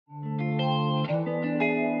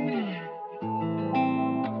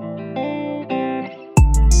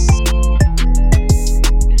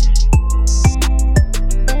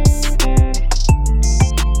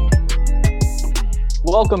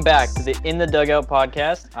Welcome back to the In the Dugout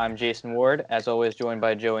podcast. I'm Jason Ward, as always joined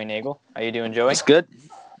by Joey Nagel. How you doing, Joey? What's good?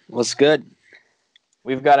 What's good?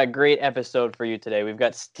 We've got a great episode for you today. We've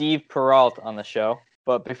got Steve Peralt on the show.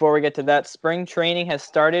 But before we get to that, spring training has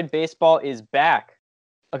started. Baseball is back.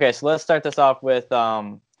 Okay, so let's start this off with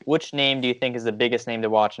which name do you think is the biggest name to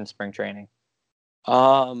watch in spring training?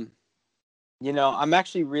 I'm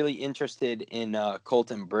actually really interested in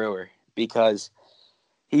Colton Brewer because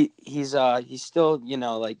he's still,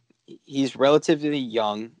 he's relatively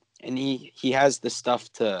young and he has the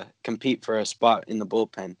stuff to compete for a spot in the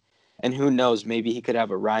bullpen. And who knows, maybe he could have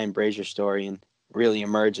a Ryan Brazier story and really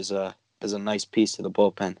emerge as a nice piece to the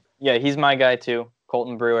bullpen. Yeah, he's my guy too,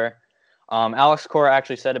 Colton Brewer. Alex Cora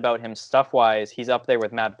actually said about him stuff-wise, he's up there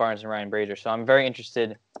with Matt Barnes and Ryan Brazier. So I'm very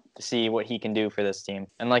interested to see what he can do for this team.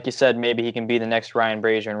 And like you said, maybe he can be the next Ryan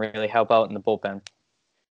Brazier and really help out in the bullpen.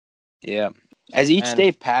 Yeah. As each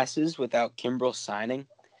day passes without Kimbrel signing,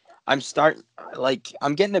 I'm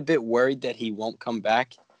getting a bit worried that he won't come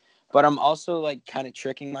back. But I'm also kind of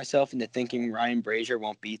tricking myself into thinking Ryan Brazier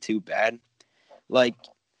won't be too bad.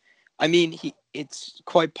 It's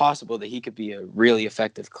quite possible that he could be a really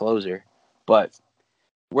effective closer, but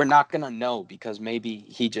we're not going to know because maybe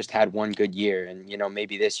he just had one good year and,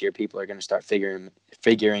 maybe this year people are going to start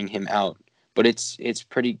figuring him out. But it's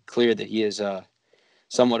pretty clear that he is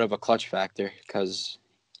somewhat of a clutch factor because,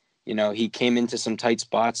 he came into some tight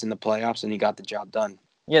spots in the playoffs and he got the job done.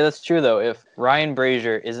 Yeah, that's true, though. If Ryan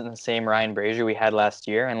Brazier isn't the same Ryan Brazier we had last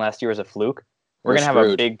year, and last year was a fluke, we're going to have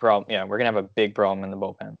a big problem. Yeah, we're going to have a big problem in the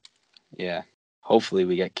bullpen. Yeah. Hopefully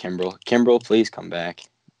we get Kimbrel. Kimbrel, please come back.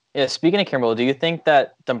 Yeah, speaking of Kimbrel, do you think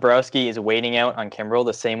that Dombrowski is waiting out on Kimbrel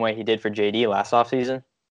the same way he did for JD last offseason?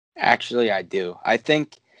 Actually, I do. I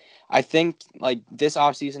think this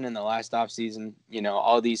offseason and the last offseason,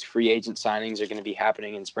 all these free agent signings are going to be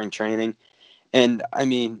happening in spring training. And,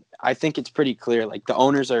 I think it's pretty clear, the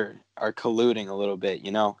owners are colluding a little bit,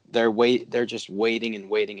 They're just waiting and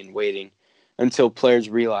waiting and waiting until players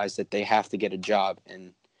realize that they have to get a job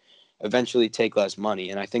and eventually take less money.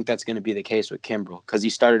 And I think that's going to be the case with Kimbrel because he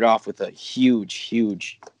started off with a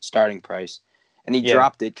huge starting price and he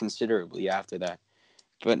dropped it considerably after that.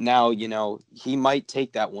 But now, he might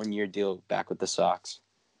take that 1-year deal back with the Sox.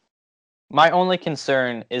 My only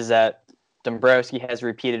concern is that Dombrowski has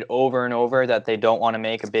repeated over and over that they don't want to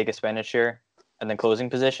make a big expenditure in the closing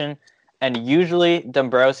position. And usually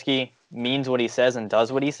Dombrowski means what he says and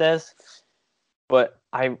does what he says. But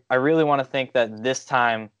I really want to think that this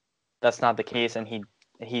time that's not the case, and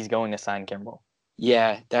he's going to sign Kimbrel.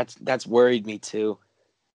 Yeah, that's worried me too.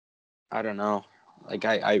 I don't know.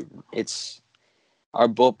 It's our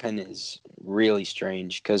bullpen is really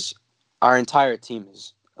strange because our entire team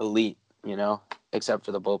is elite, except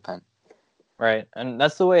for the bullpen. Right, and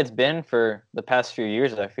that's the way it's been for the past few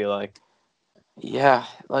years, I feel like. Yeah,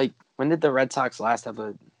 when did the Red Sox last have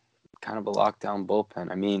a kind of a lockdown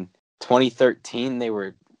bullpen? 2013 they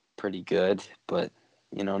were pretty good, but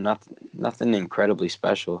nothing incredibly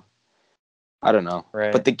special. I don't know.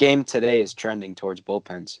 Right. But the game today is trending towards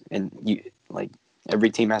bullpens, and every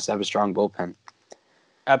team has to have a strong bullpen.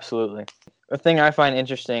 Absolutely. The thing I find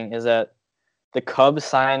interesting is that the Cubs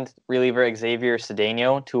signed reliever Xavier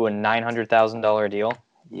Cedeno to a $900,000 deal.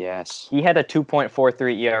 Yes. He had a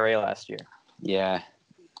 2.43 ERA last year. Yeah.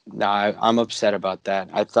 No, I'm upset about that.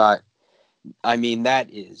 That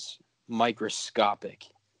is microscopic.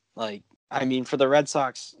 For the Red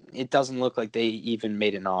Sox, it doesn't look like they even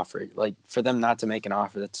made an offer. For them not to make an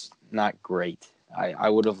offer, that's not great. I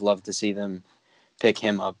would have loved to see them pick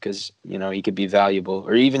him up because, he could be valuable.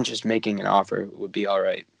 Or even just making an offer would be all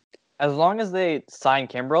right. As long as they sign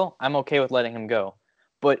Kimbrel, I'm okay with letting him go.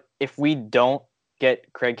 But if we don't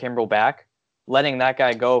get Craig Kimbrel back, letting that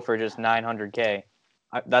guy go for just $900K,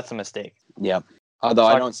 that's a mistake. Yep. Although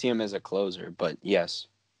I don't see him as a closer, but yes.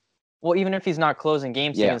 Well, even if he's not closing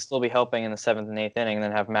games, he can still be helping in the 7th and 8th inning and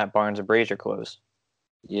then have Matt Barnes or Brazier close.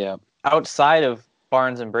 Yeah. Outside of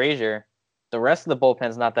Barnes and Brazier, the rest of the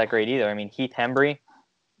bullpen's not that great either. Heath Hembree,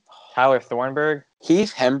 Tyler Thornburg.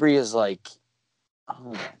 Heath Hembree is oh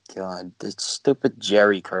my God, the stupid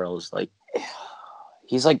Jerry curls.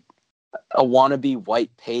 He's like a wannabe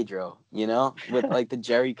white Pedro, with the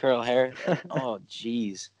Jerry curl hair. Oh,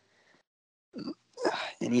 jeez.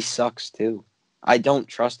 And he sucks too. I don't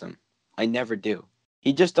trust him. I never do.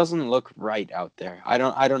 He just doesn't look right out there. I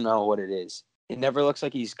don't know what it is. It never looks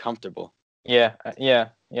like he's comfortable. Yeah,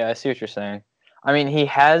 I see what you're saying. He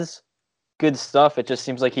has good stuff. It just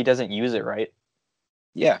seems like he doesn't use it right.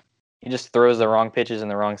 Yeah. He just throws the wrong pitches in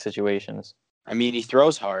the wrong situations. He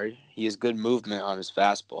throws hard. He has good movement on his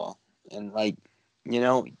fastball. And,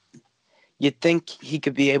 you'd think he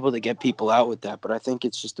could be able to get people out with that, but I think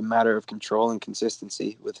it's just a matter of control and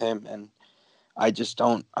consistency with him. And I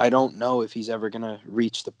don't know if he's ever going to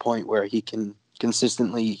reach the point where he can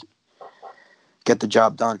consistently get the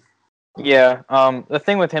job done. Yeah. The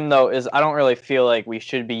thing with him though is I don't really feel like we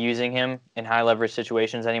should be using him in high leverage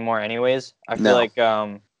situations anymore. Anyways, I feel like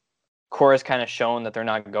Cora's kind of shown that they're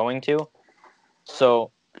not going to. So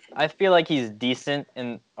I feel like he's decent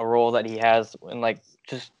in a role that he has in like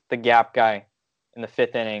just the gap guy in the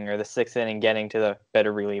 5th inning or the 6th inning, getting to the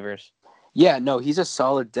better relievers. Yeah, no, he's a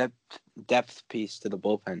solid depth piece to the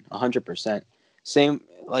bullpen, 100%. Same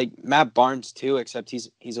like Matt Barnes too, except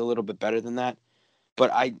he's a little bit better than that.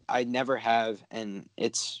 But I never have, and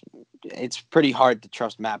it's pretty hard to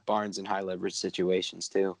trust Matt Barnes in high leverage situations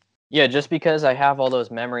too. Yeah, just because I have all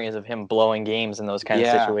those memories of him blowing games in those kind of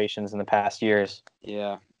situations in the past years.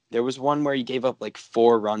 Yeah. There was one where he gave up like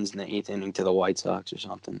 4 runs in the 8th inning to the White Sox or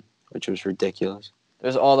something, which was ridiculous.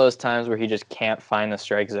 There's all those times where he just can't find the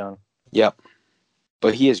strike zone. Yep.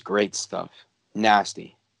 But he has great stuff.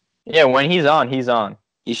 Nasty. Yeah, when he's on, he's on.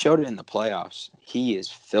 He showed it in the playoffs. He is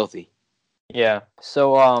filthy. Yeah.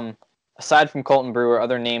 So, aside from Colton Brewer,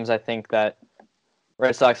 other names I think that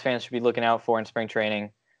Red Sox fans should be looking out for in spring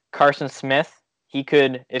training. Carson Smith, he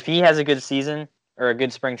could, if he has a good season or a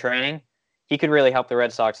good spring training, he could really help the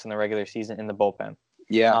Red Sox in the regular season in the bullpen.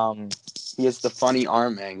 Yeah. He has the funny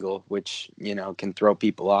arm angle, which, can throw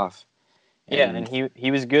people off. And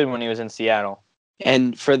he was good when he was in Seattle.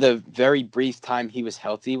 And for the very brief time he was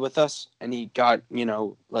healthy with us, and he got,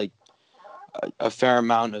 like a fair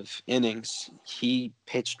amount of innings, he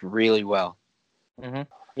pitched really well. Mm-hmm.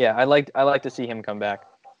 Yeah, I like to see him come back.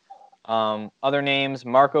 Other names,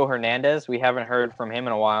 Marco Hernandez. We haven't heard from him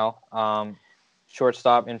in a while.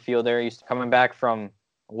 Shortstop, infielder. He's coming back from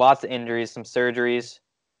lots of injuries, some surgeries.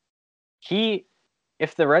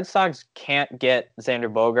 If the Red Sox can't get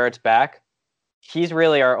Xander Bogaerts back, he's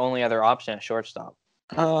really our only other option at shortstop.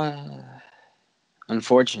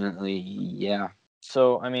 Unfortunately, yeah.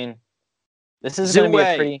 So, I mean, this is going to be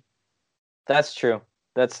a pretty... That's true.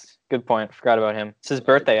 That's a good point. Forgot about him. It's his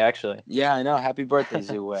birthday, actually. Yeah, I know. Happy birthday,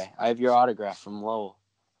 Zue. I have your autograph from Lowell.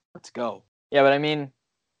 Let's go. Yeah, but I mean,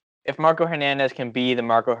 if Marco Hernandez can be the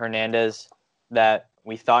Marco Hernandez that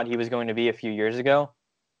we thought he was going to be a few years ago,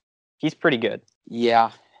 he's pretty good.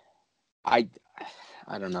 Yeah. I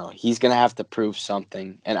don't know. He's going to have to prove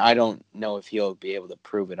something, and I don't know if he'll be able to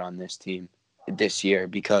prove it on this team this year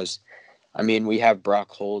because, I mean, we have Brock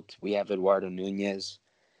Holt, we have Eduardo Nunez,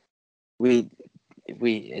 we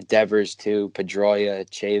Devers too, Pedroia,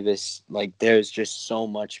 Chavis. Like, there's just so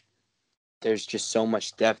much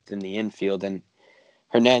depth in the infield, and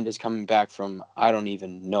Hernandez coming back from, I don't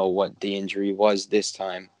even know what the injury was this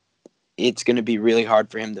time. It's going to be really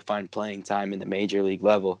hard for him to find playing time in the major league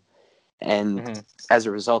level. And as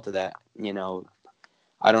a result of that,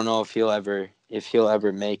 I don't know if he'll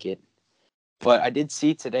ever make it. But I did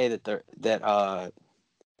see today that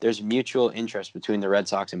there's mutual interest between the Red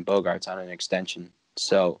Sox and Bogaerts on an extension.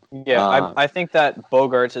 So yeah, I think that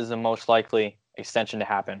Bogaerts is the most likely extension to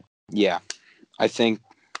happen. Yeah, I think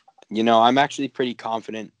I'm actually pretty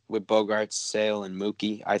confident with Bogaerts, Sale, and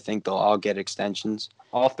Mookie. I think they'll all get extensions.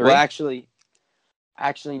 All 3? Well,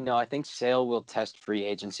 actually, no. I think Sale will test free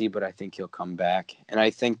agency, but I think he'll come back. And I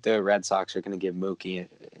think the Red Sox are going to give Mookie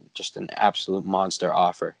just an absolute monster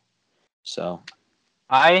offer. So,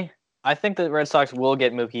 I think the Red Sox will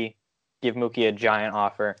give Mookie a giant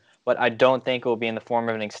offer, but I don't think it will be in the form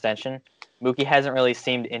of an extension. Mookie hasn't really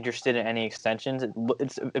seemed interested in any extensions.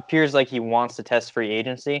 It appears like he wants to test free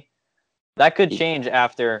agency. That could change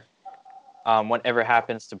after whatever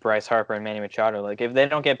happens to Bryce Harper and Manny Machado. Like, if they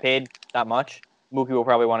don't get paid that much, Mookie will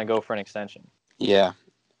probably want to go for an extension. Yeah.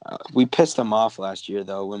 We pissed him off last year,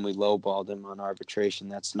 though, when we lowballed him on arbitration.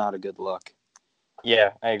 That's not a good look.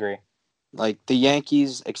 Yeah, I agree. Like, the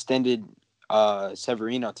Yankees extended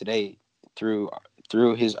Severino today through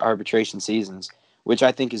his arbitration seasons, which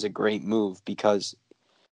I think is a great move because,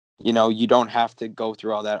 you don't have to go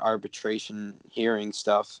through all that arbitration hearing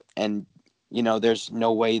stuff. And, there's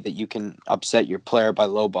no way that you can upset your player by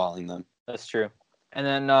lowballing them. That's true. And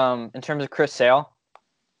then in terms of Chris Sale,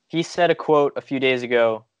 he said a quote a few days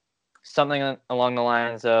ago, something along the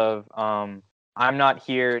lines of, I'm not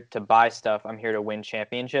here to buy stuff. I'm here to win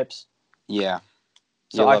championships. Yeah.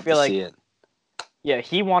 So I feel like, yeah,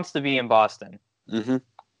 he wants to be in Boston. Mm-hmm.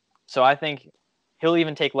 So I think he'll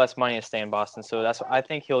even take less money to stay in Boston. So I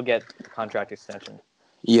think he'll get a contract extension.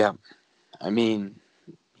 Yeah. I mean,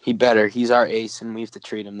 he better. He's our ace, and we have to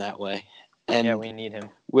treat him that way. And yeah, we need him.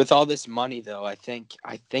 With all this money, though, I think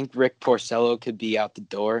Rick Porcello could be out the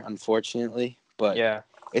door, unfortunately. But yeah,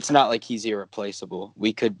 it's not like he's irreplaceable.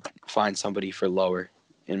 We could find somebody for lower,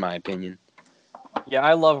 in my opinion. Yeah,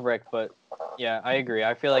 I love Rick, but yeah, I agree.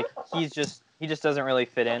 I feel like he just doesn't really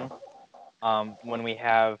fit in. When we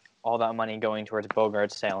have all that money going towards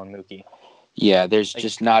Bogarts, Sale, and Mookie. Yeah, there's Like,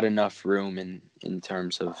 just not enough room in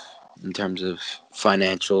terms of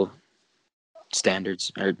financial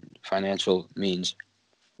standards or financial means.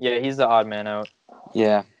 yeah, he's the odd man out.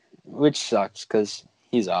 Yeah, which sucks because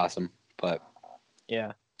he's awesome, but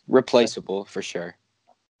Yeah. replaceable for sure.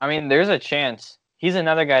 I mean, there's a chance. He's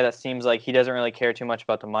another guy that seems like he doesn't really care too much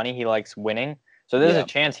about the money. He likes winning. So there's Yeah. a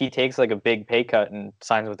chance he takes like a big pay cut and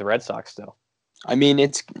signs with the Red Sox still. I mean,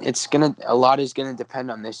 it's gonna a lot is gonna depend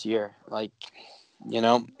on this year. Like,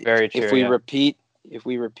 Very true. if we Yeah. repeat,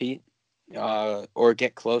 or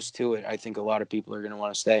get close to it, I think a lot of people are gonna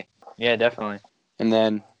want to stay. Yeah, definitely. And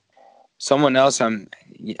then someone else I'm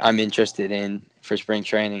interested in for spring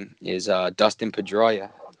training is Dustin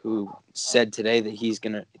Pedroia, who said today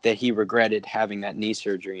that he regretted having that knee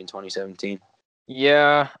surgery in 2017.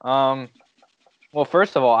 Yeah. Well,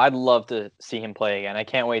 first of all, I'd love to see him play again. I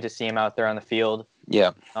can't wait to see him out there on the field.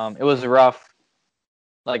 Yeah. It was rough,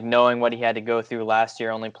 like knowing what he had to go through last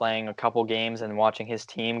year, only playing a couple games and watching his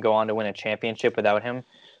team go on to win a championship without him.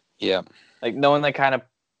 Yeah. Like knowing the kind of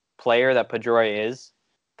player that Pedroia is,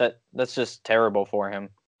 that's just terrible for him.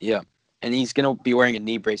 Yeah. And he's gonna be wearing a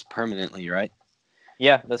knee brace permanently, right?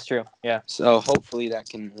 Yeah, that's true. Yeah. So hopefully that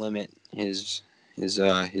can limit his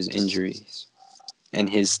injuries and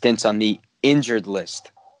his stints on the injured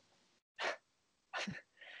list.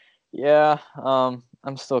 Yeah.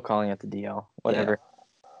 I'm still calling it the DL. Whatever.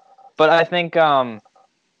 Yeah. But I think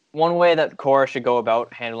one way that Cora should go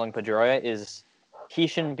about handling Pedroia is he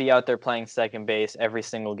shouldn't be out there playing second base every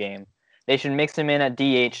single game. They should mix him in at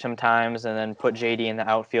DH sometimes and then put JD in the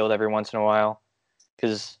outfield every once in a while,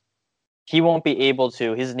 because he won't be able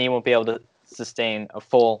to. His knee won't be able to sustain a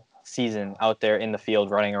full season out there in the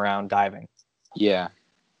field running around diving. Yeah,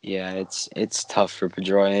 it's tough for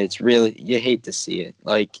Pedroia. It's really, you hate to see it.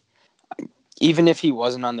 Like, even if he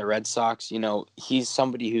wasn't on the Red Sox, he's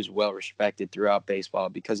somebody who's well respected throughout baseball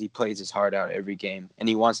because he plays his heart out every game and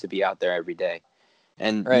he wants to be out there every day.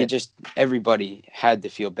 And Right. Everybody had to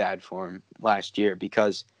feel bad for him last year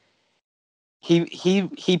because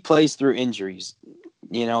he plays through injuries.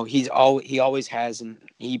 He always has, and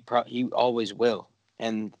he always will.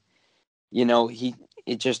 And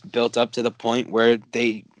it just built up to the point where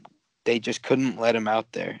they just couldn't let him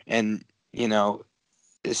out there. And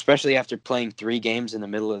especially after playing 3 games in the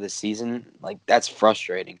middle of the season, like, that's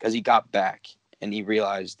frustrating because he got back and he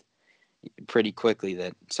realized pretty quickly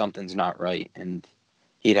that something's not right and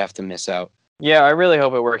he'd have to miss out. Yeah, I really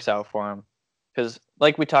hope it works out for him, because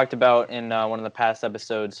like we talked about in one of the past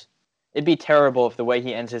episodes, it'd be terrible if the way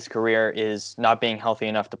he ends his career is not being healthy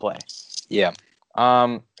enough to play. Yeah.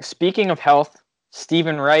 Speaking of health,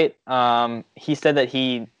 Stephen Wright, he said that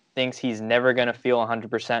he thinks he's never going to feel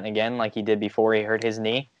 100% again like he did before he hurt his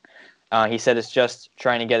knee. He said it's just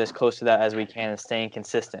trying to get as close to that as we can and staying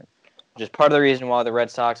consistent, which is part of the reason why the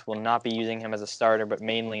Red Sox will not be using him as a starter, but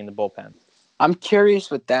mainly in the bullpen. I'm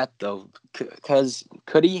curious with that, though, because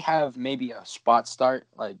could he have maybe a spot start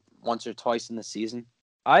like once or twice in the season?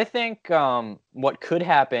 I think what could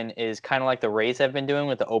happen is kind of like the Rays have been doing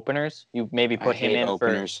with the openers. You maybe put him in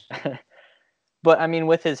openers. But, I mean,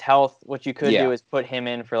 with his health, what you could do is put him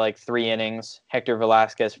in for like 3 innings, Hector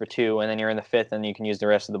Velasquez for 2, and then you're in the 5th, and you can use the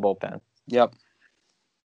rest of the bullpen. Yep.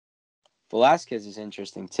 Velasquez is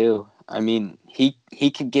interesting, too. I mean, he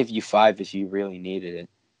could give you 5 if you really needed it.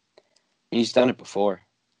 He's done it before.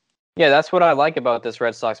 Yeah, that's what I like about this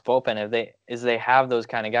Red Sox bullpen. They have those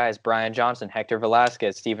kind of guys, Brian Johnson, Hector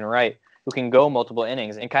Velasquez, Stephen Wright, who can go multiple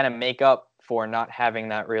innings and kind of make up for not having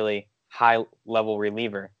that really high-level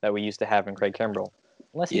reliever that we used to have in Craig Kimbrell.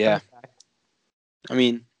 Unless he comes back. I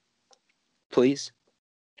mean, please.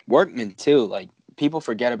 Workman, too. Like, people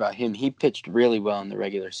forget about him. He pitched really well in the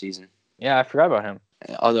regular season. Yeah, I forgot about him.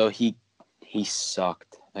 Although he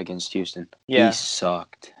sucked against Houston. Yeah. He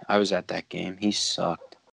sucked. I was at that game. He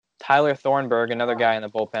sucked. Tyler Thornburg, another guy in the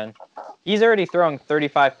bullpen. He's already throwing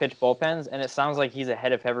 35-pitch bullpens, and it sounds like he's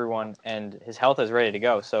ahead of everyone, and his health is ready to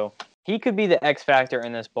go. So he could be the X factor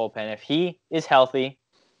in this bullpen. If he is healthy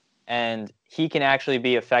and he can actually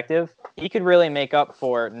be effective, he could really make up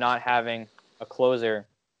for not having a closer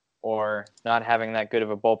or not having that good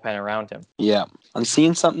of a bullpen around him. Yeah. I'm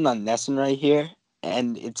seeing something on NESN right here,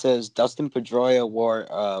 and it says Dustin Pedroia wore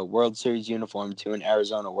a World Series uniform to an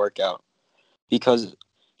Arizona workout because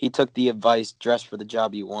he took the advice, dress for the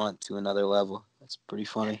job you want, to another level. That's pretty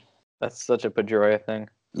funny. That's such a Pedroia thing.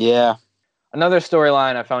 Yeah. Another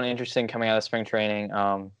storyline I found interesting coming out of spring training.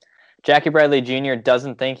 Jackie Bradley Jr.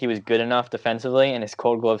 doesn't think he was good enough defensively in his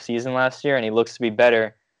Gold Glove season last year, and he looks to be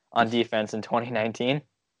better on defense in 2019.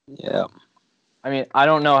 Yeah. I mean, I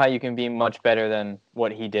don't know how you can be much better than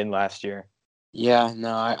what he did last year. Yeah,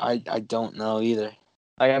 no, I don't know either.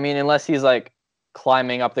 Like, I mean, unless he's like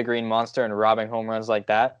climbing up the green monster and robbing home runs like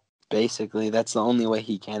that. Basically, that's the only way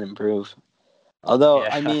he can improve. Although,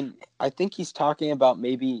 Yeah. I mean, I think he's talking about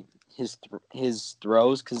maybe his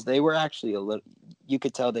throws, because they were actually a little. You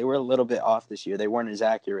could tell they were a little bit off this year. They weren't as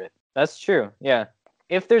accurate. That's true. Yeah.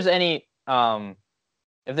 If there's any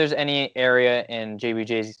area in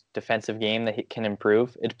JBJ's defensive game that he can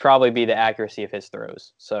improve, it'd probably be the accuracy of his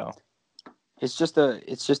throws. So It's just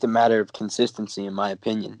a matter of consistency, in my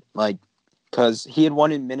opinion. Like, because he had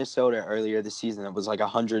one in Minnesota earlier this season that was like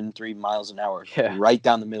 103 miles an hour, Yeah. right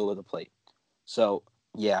down the middle of the plate. So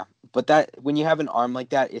yeah, but that when you have an arm like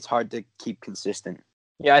that, it's hard to keep consistent.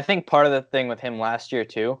 yeah, I think part of the thing with him last year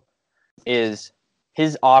too is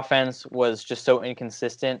his offense was just so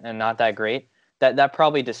inconsistent and not that great that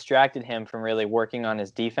probably distracted him from really working on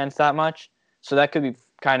his defense that much. So that could be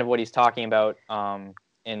kind of what he's talking about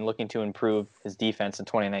in looking to improve his defense in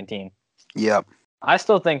 2019. Yep. I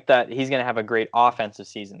still think that he's going to have a great offensive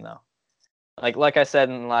season, though. Like I said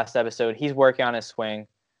in the last episode, he's working on his swing.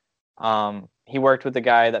 He worked with the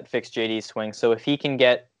guy that fixed JD's swing. So if he can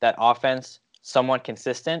get that offense somewhat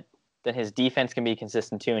consistent, then his defense can be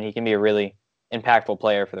consistent too, and he can be a really impactful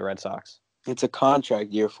player for the Red Sox. It's a contract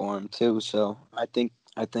year for him too, so I think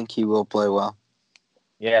he will play well.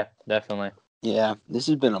 Yeah, definitely. Yeah, this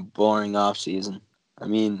has been a boring off season. I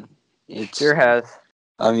mean, it sure has.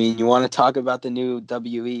 I mean, you want to talk about the new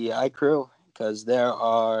WEI crew? Because there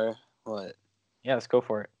are what? Yeah, let's go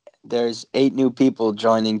for it. There's 8 new people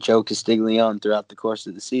joining Joe Castiglione throughout the course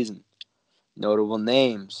of the season. Notable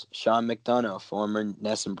names: Sean McDonough, former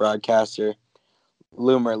NESN broadcaster;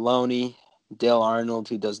 Lou Merlone, Dale Arnold,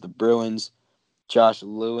 who does the Bruins; Josh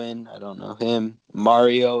Lewin, I don't know him;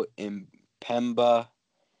 Mario Impemba,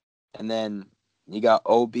 and then you got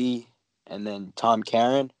Obi, and then Tom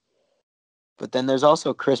Caron. But then there's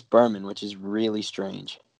also Chris Berman, which is really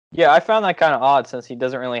strange. Yeah, I found that kind of odd since he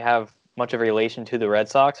doesn't really have much of a relation to the Red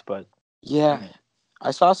Sox, but yeah,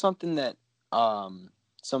 I saw something that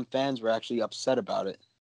some fans were actually upset about it.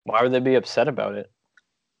 Why would they be upset about it?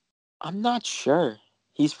 I'm not sure.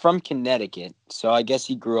 He's from Connecticut, so I guess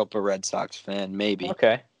he grew up a Red Sox fan, maybe.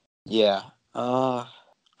 Okay. Yeah.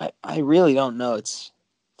 I really don't know. It's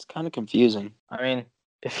kind of confusing. I mean,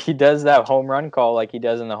 if he does that home run call like he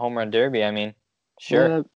does in the home run derby, I mean, sure.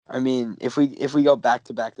 Yeah, I mean, if we go back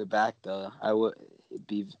to back, though,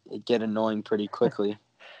 it'd get annoying pretty quickly.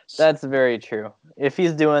 That's very true. If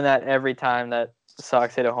he's doing that every time that the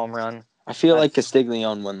Sox hit a home run, I feel like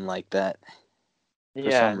Castiglione wouldn't like that.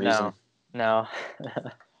 For some reason. No.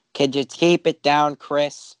 Could you keep it down,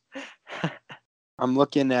 Chris? I'm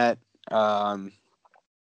looking at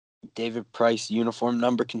David Price uniform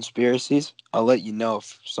number conspiracies. I'll let you know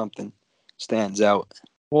if something stands out.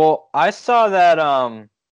 Well, I saw that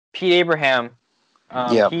Pete Abraham,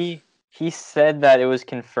 he said that it was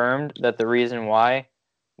confirmed that the reason why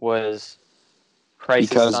was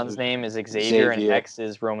Price's son's name is Xavier and X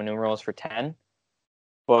is Roman numerals for 10.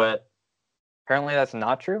 But apparently that's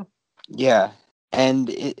not true. Yeah. And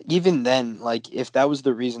even then, like, if that was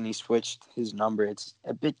the reason he switched his number, it's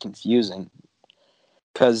a bit confusing.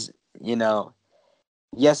 Because,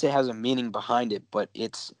 yes, it has a meaning behind it, but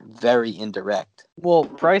it's very indirect. Well,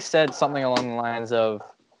 Price said something along the lines of,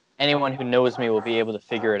 anyone who knows me will be able to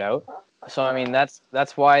figure it out. So, I mean, that's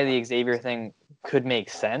why the Xavier thing could make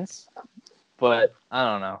sense. But I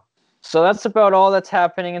don't know. So that's about all that's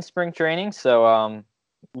happening in spring training. So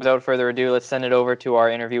without further ado, let's send it over to our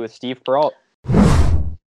interview with Steve Perrault.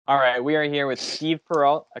 All right, we are here with Steve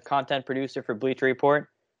Perrault, a content producer for Bleacher Report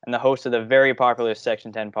and the host of the very popular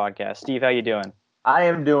Section 10 podcast. Steve, how you doing? I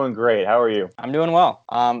am doing great. How are you? I'm doing well.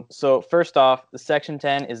 So first off, the Section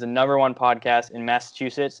 10 is the #1 podcast in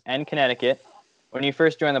Massachusetts and Connecticut. When you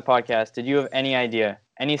first joined the podcast, did you have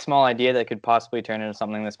any small idea that could possibly turn into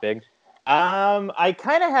something this big? I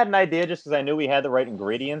kind of had an idea just because I knew we had the right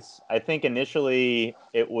ingredients. I think initially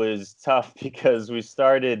it was tough because we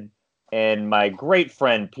started in my great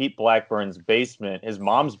friend Pete Blackburn's basement, his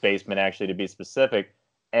mom's basement, actually, to be specific.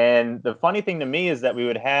 And the funny thing to me is that we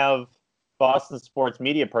would have Boston sports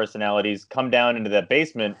media personalities come down into that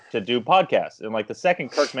basement to do podcasts. And like the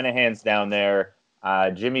second Kirk Minahan's down there,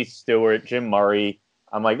 Jimmy Stewart, Jim Murray,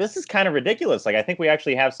 I'm like, this is kind of ridiculous. Like, I think we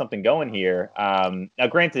actually have something going here. Now,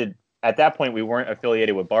 granted, at that point, we weren't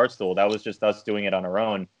affiliated with Barstool. That was just us doing it on our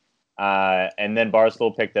own. And then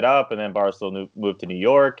Barstool picked it up, and then Barstool moved to New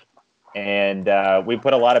York. And we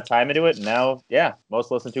put a lot of time into it. And now, yeah,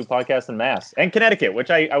 most listened to podcasts in Mass and Connecticut, which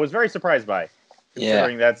I was very surprised by,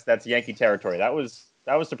 considering that's Yankee territory. That was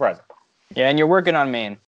surprising. Yeah, and you're working on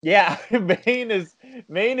Maine. Yeah, Maine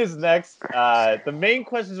is next. The Maine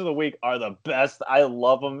questions of the week are the best. I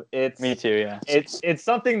love them. Me too. Yeah. It's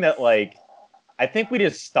something that like I think we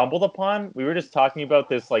just stumbled upon. We were just talking about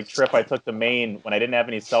this like trip I took to Maine when I didn't have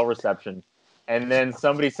any cell reception. And then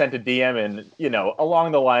somebody sent a DM in,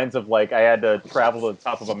 along the lines of like I had to travel to the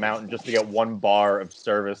top of a mountain just to get 1 bar of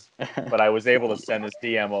service, but I was able to send this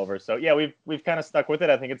DM over. So yeah, we've kind of stuck with it.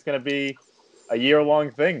 I think it's going to be a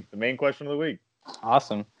year-long thing. The Main question of the week.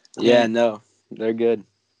 Awesome. Yeah, no, they're good.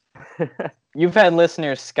 You've had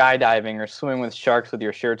listeners skydiving or swimming with sharks with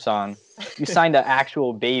your shirts on. You signed an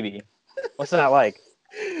actual baby. What's that like?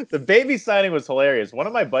 The baby signing was hilarious. One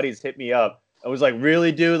of my buddies hit me up. I was like,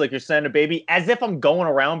 really, dude? Like, you're signing a baby? As if I'm going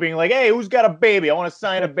around being like, hey, who's got a baby? I want to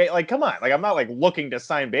sign a baby. Like, come on. Like, I'm not, like, looking to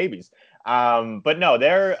sign babies. But no,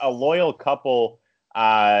 they're a loyal couple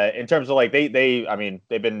in terms of, like, they've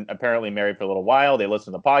been apparently married for a little while. They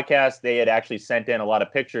listen to the podcast. They had actually sent in a lot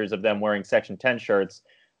of pictures of them wearing Section 10 shirts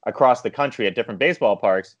across the country at different baseball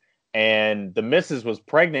parks. And the missus was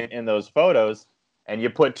pregnant in those photos. And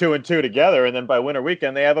you put 2 and 2 together, and then by winter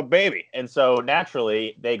weekend, they have a baby. And so,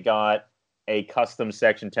 naturally, they got a custom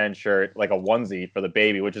Section 10 shirt, like a onesie for the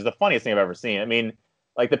baby, which is the funniest thing I've ever seen. I mean,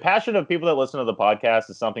 like the passion of people that listen to the podcast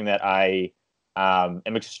is something that I am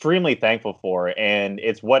extremely thankful for. And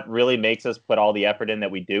it's what really makes us put all the effort in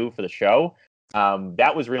that we do for the show.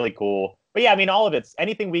 That was really cool. But yeah, I mean, all of it's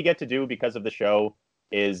anything we get to do because of the show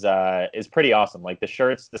is pretty awesome. Like the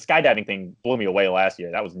shirts, the skydiving thing blew me away last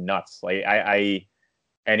year. That was nuts. Like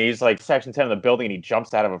and he's like Section 10 of the building and he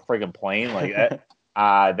jumps out of a friggin' plane. Like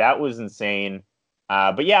that was insane.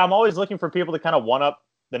 But yeah, I'm always looking for people to kind of one up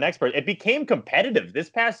the next person. It became competitive this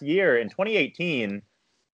past year in 2018.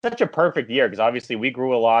 Such a perfect year because obviously we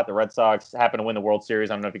grew a lot. The Red Sox happened to win the World Series.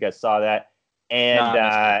 I don't know if you guys saw that. And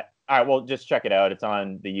all right, well, just check it out. It's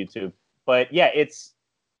on the YouTube. But yeah, it's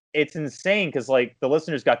insane because like the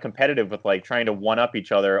listeners got competitive with like trying to one up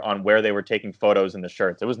each other on where they were taking photos in the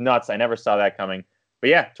shirts. It was nuts. I never saw that coming. But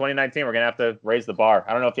yeah, 2019, we're going to have to raise the bar.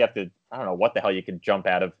 I don't know if you have to, I don't know what the hell you can jump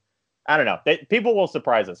out of. I don't know. People will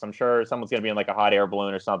surprise us. I'm sure someone's going to be in like a hot air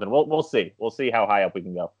balloon or something. We'll see. We'll see how high up we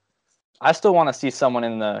can go. I still want to see someone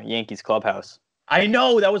in the Yankees clubhouse. I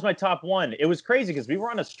know. That was my top one. It was crazy because we were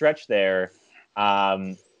on a stretch there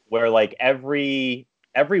where like every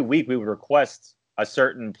week we would request a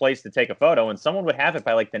certain place to take a photo and someone would have it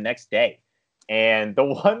by like the next day. And the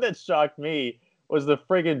one that shocked me was the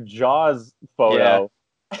friggin' Jaws photo.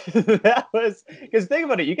 Yeah. That was because think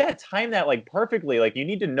about it, you gotta time that like perfectly. Like you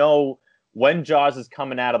need to know when Jaws is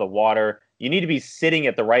coming out of the water. You need to be sitting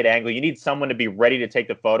at the right angle. You need someone to be ready to take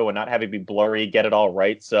the photo and not have it be blurry, get it all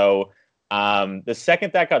right. So the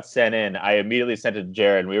second that got sent in, I immediately sent it to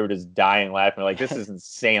Jared and we were just dying laughing. Like, this is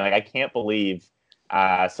insane. Like, I can't believe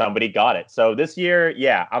somebody got it. So this year,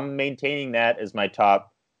 yeah, I'm maintaining that as my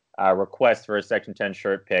top request for a Section 10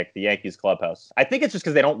 shirt pick, the Yankees clubhouse. I think it's just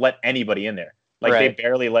because they don't let anybody in there. Like, They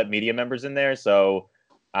barely let media members in there. So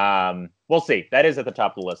we'll see. That is at the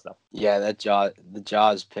top of the list, though. Yeah, the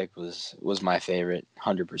Jaws pick was my favorite,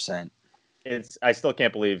 100%. I still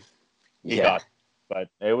can't believe he got it, but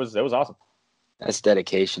it was awesome. That's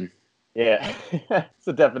dedication. Yeah, it's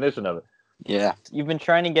the definition of it. Yeah. You've been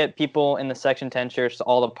trying to get people in the Section 10 shirts to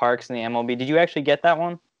all the parks in the MLB. Did you actually get that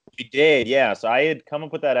one? We did, yeah. So I had come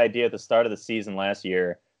up with that idea at the start of the season last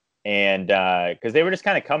year. And because they were just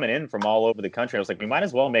kind of coming in from all over the country. I was like, we might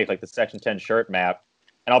as well make like the Section 10 shirt map.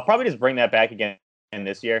 And I'll probably just bring that back again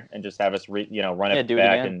this year and just have us run it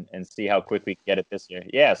back and see how quick we can get it this year.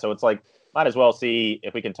 Yeah, so it's like, might as well see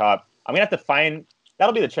if we can top. I'm going to have to find,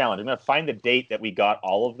 that'll be the challenge. I'm going to find the date that we got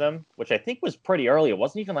all of them, which I think was pretty early. It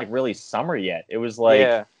wasn't even like really summer yet. It was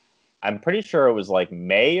like, I'm pretty sure it was like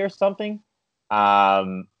May or something.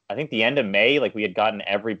 I think the end of May, like we had gotten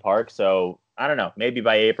every park. So I don't know, maybe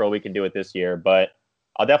by April we can do it this year, but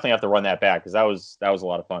I'll definitely have to run that back because that was a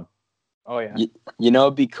lot of fun. Oh yeah.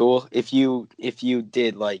 It'd be cool if you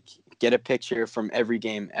did like get a picture from every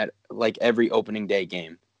game at like every opening day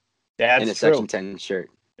game. That's in a true. Section 10 shirt.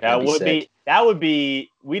 That would be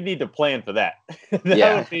we'd need to plan for that.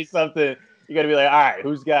 That would be something you got to be like, all right,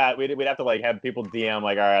 who's got? We'd have to like have people DM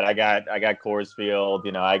like, all right, I got Coors Field,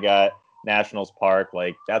 I got Nationals Park.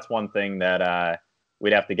 Like that's one thing that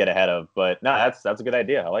we'd have to get ahead of. But no, that's a good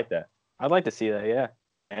idea. I like that. I'd like to see that. Yeah.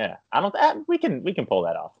 Yeah, I don't. We can pull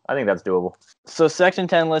that off. I think that's doable. So Section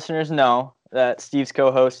 10 listeners know that Steve's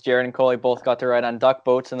co-hosts Jared and Coley both got to ride on duck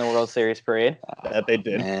boats in the World Series parade. That they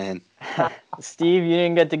did. Man. Steve, you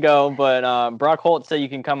didn't get to go, but Brock Holt said you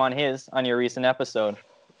can come on your recent episode.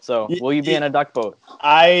 So will you be in a duck boat?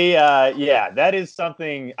 Yeah, that is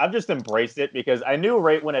something I've just embraced it because I knew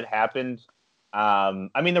right when it happened.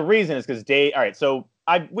 I mean, the reason is because Dave. All right, so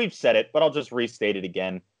we've said it, but I'll just restate it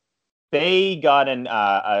again. They got an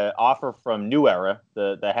offer from New Era,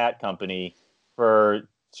 the hat company, for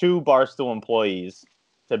 2 Barstool employees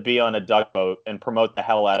to be on a duck boat and promote the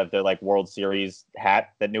hell out of their like World Series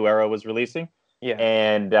hat that New Era was releasing. Yeah.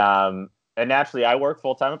 And naturally, I work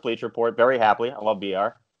full time at Bleacher Report very happily. I love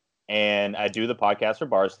BR. And I do the podcast for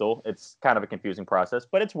Barstool. It's kind of a confusing process,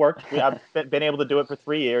 but it's worked. I've been able to do it for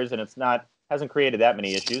 3 years, and hasn't created that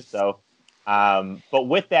many issues. So, but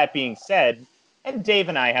with that being said, and Dave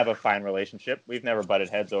and I have a fine relationship. We've never butted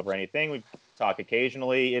heads over anything. We talk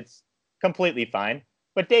occasionally. It's completely fine.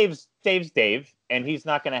 But Dave's Dave, and he's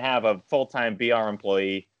not going to have a full-time BR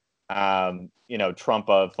employee, trump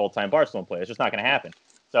a full-time Barstool employee. It's just not going to happen.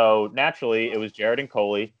 So naturally, it was Jared and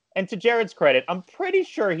Coley. And to Jared's credit, I'm pretty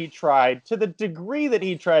sure he tried, to the degree that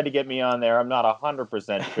he tried to get me on there. I'm not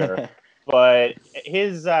 100% sure. But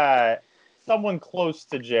his someone close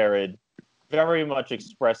to Jared very much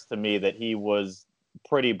expressed to me that he was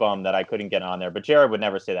pretty bummed that I couldn't get on there. But Jared would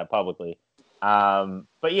never say that publicly.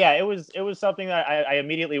 But yeah, it was something that I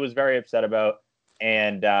immediately was very upset about.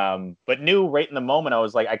 And but knew right in the moment, I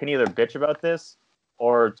was like, I can either bitch about this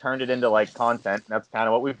or turn it into like content. And that's kind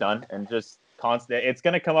of what we've done. And just constant. It's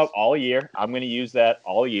going to come up all year. I'm going to use that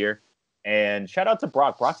all year. And shout out to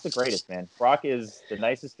Brock. Brock's the greatest, man. Brock is the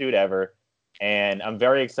nicest dude ever. And I'm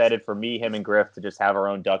very excited for me, him, and Griff to just have our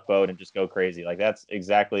own duck boat and just go crazy. Like, that's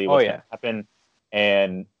exactly what's going to happen.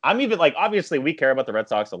 And I'm even, like, obviously, we care about the Red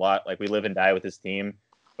Sox a lot. Like, we live and die with this team.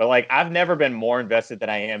 But, like, I've never been more invested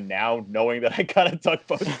than I am now, knowing that I got a duck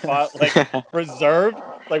boat spot, like, reserved.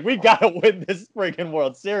 Like, we got to win this freaking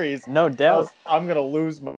World Series. No doubt. I'm going to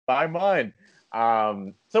lose my mind.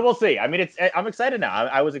 So we'll see. I mean, I'm excited now.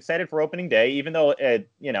 I was excited for opening day, even though,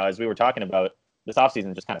 as we were talking about, this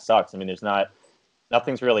offseason just kind of sucks. I mean,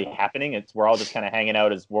 nothing's really happening. We're all just kind of hanging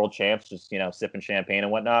out as world champs, just, sipping champagne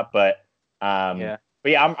and whatnot. But yeah,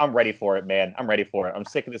 I'm ready for it, man. I'm ready for it. I'm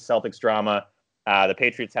sick of the Celtics drama. The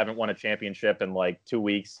Patriots haven't won a championship in like 2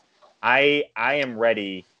 weeks. I am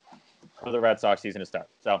ready for the Red Sox season to start.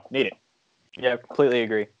 So need it. Yeah, completely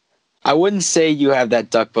agree. I wouldn't say you have that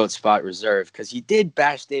duck boat spot reserved because you did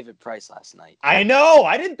bash David Price last night. I know.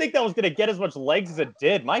 I didn't think that was going to get as much legs as it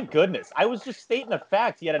did. My goodness. I was just stating the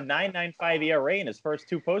fact. He had a 9.95 ERA in his first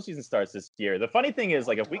 2 postseason starts this year. The funny thing is,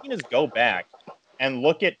 like, if we can just go back and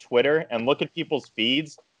look at Twitter and look at people's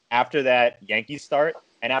feeds after that Yankees start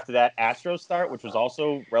and after that Astros start, which was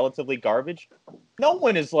also relatively garbage, no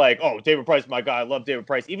one is like, oh, David Price, my guy, I love David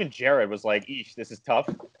Price. Even Jared was like, eesh, this is tough.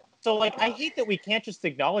 So, like, I hate that we can't just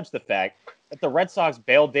acknowledge the fact that the Red Sox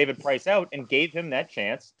bailed David Price out and gave him that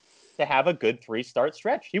chance to have a good 3-start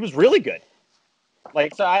stretch. He was really good.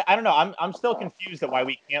 Like, so I don't know. I'm still confused at why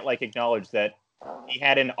we can't, like, acknowledge that he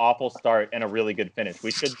had an awful start and a really good finish.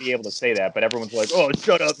 We should be able to say that, but everyone's like, oh,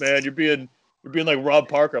 shut up, man. You're being like Rob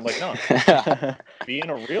Parker. I'm like, no. Being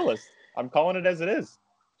a realist. I'm calling it as it is.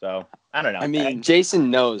 So, I don't know. I mean,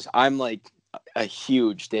 Jason knows I'm, like, a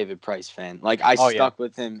huge David Price fan. Like I stuck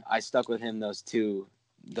with him those two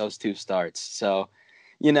starts. So,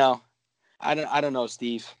 I don't know,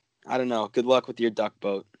 Steve. I don't know. Good luck with your duck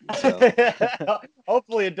boat. So.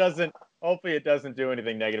 Hopefully it doesn't do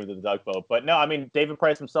anything negative to the duck boat. But no, I mean, David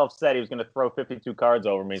Price himself said he was going to throw 52 cards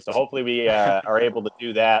over me. So hopefully we are able to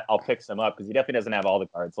do that. I'll pick some up because he definitely doesn't have all the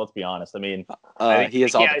cards. Let's be honest. I mean, he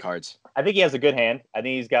has all the cards. I think he has a good hand. I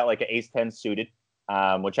think he's got like an ace-10 suited.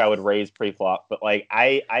 Which I would raise pre-flop, but like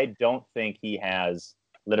I don't think he has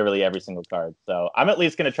literally every single card. So I'm at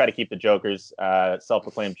least going to try to keep the jokers,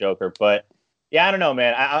 self-proclaimed joker. But yeah, I don't know,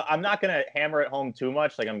 man. I'm not going to hammer it home too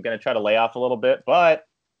much. Like I'm going to try to lay off a little bit. But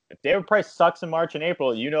if David Price sucks in March and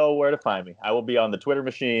April, you know where to find me. I will be on the Twitter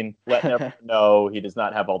machine letting everyone know he does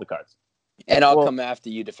not have all the cards. And I'll come after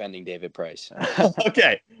you defending David Price.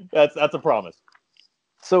 Okay, that's a promise.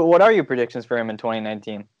 So what are your predictions for him in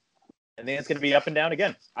 2019? I think it's going to be up and down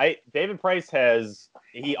again. David Price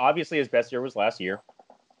he obviously his best year was last year.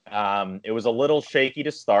 It was a little shaky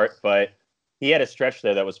to start, but he had a stretch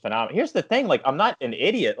there that was phenomenal. Here's the thing, like I'm not an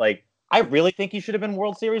idiot. Like I really think he should have been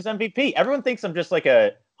World Series MVP. Everyone thinks I'm just like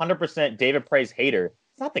a 100% David Price hater.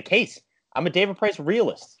 It's not the case. I'm a David Price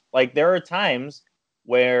realist. Like there are times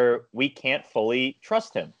where we can't fully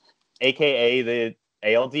trust him, aka the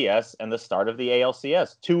ALDS and the start of the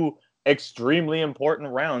ALCS. Two extremely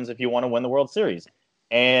important rounds if you want to win the World Series.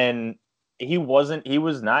 And he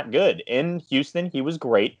was not good. In Houston, he was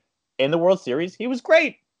great. In the World Series, he was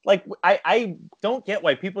great. Like, I don't get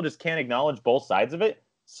why people just can't acknowledge both sides of it.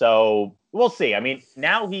 So we'll see. I mean,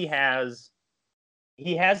 now he has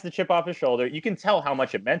the chip off his shoulder. You can tell how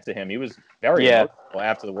much it meant to him. He was very emotional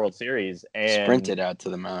after the World Series and sprinted out to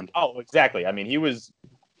the mound. Oh, exactly. I mean, he was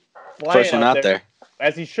flying first one out there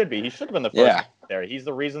as he should be. He should have been the first there. He's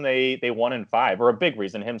the reason they won in 5, or a big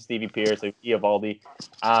reason. Him, Stevie Pierce, Eovaldi.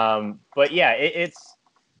 But yeah,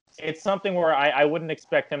 it's something where I wouldn't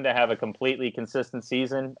expect him to have a completely consistent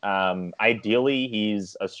season. Ideally,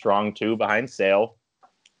 he's a strong 2 behind Sale.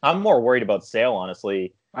 I'm more worried about Sale,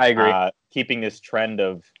 honestly. I agree. Keeping this trend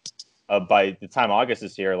of by the time August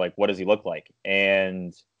is here, like, what does he look like?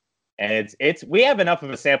 And it's we have enough of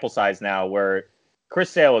a sample size now where Chris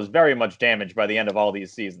Sale is very much damaged by the end of all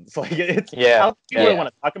these seasons. Like, it's I don't want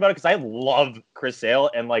to talk about it because I love Chris Sale,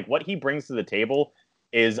 and like what he brings to the table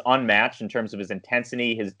is unmatched in terms of his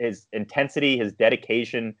intensity, his intensity, his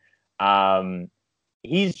dedication.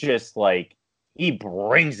 He's just like, he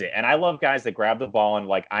brings it. And I love guys that grab the ball and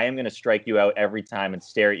like, I am going to strike you out every time and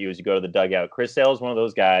stare at you as you go to the dugout. Chris Sale is one of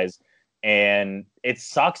those guys. And it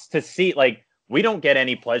sucks to see, like, we don't get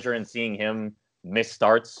any pleasure in seeing him miss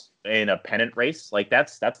starts in a pennant race. Like,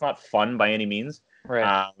 that's not fun by any means.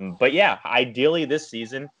 Right. But yeah, ideally this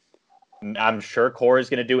season, I'm sure Cora is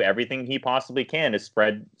going to do everything he possibly can to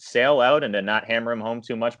spread Sale out and to not hammer him home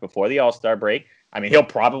too much before the All-Star break. I mean, he'll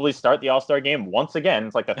probably start the All-Star game once again.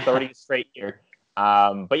 It's like the 30th straight year.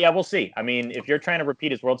 But yeah, we'll see. I mean, if you're trying to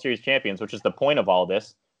repeat as World Series champions, which is the point of all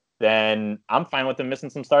this, then I'm fine with them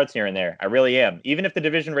missing some starts here and there. I really am. Even if the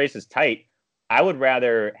division race is tight, I would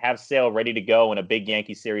rather have Sale ready to go in a big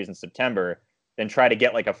Yankee series in September than try to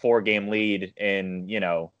get like a 4-game lead in,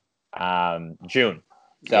 June.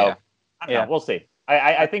 So I don't know. We'll see.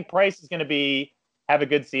 I think Price is going to have a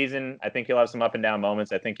good season. I think he'll have some up and down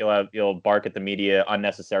moments. I think he'll bark at the media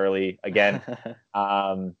unnecessarily again.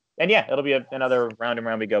 And yeah, it'll be another round and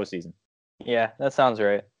round we go season. Yeah, that sounds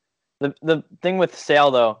right. The thing with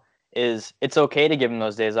Sale though is it's okay to give him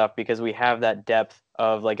those days off because we have that depth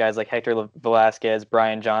of like guys like Hector Velasquez,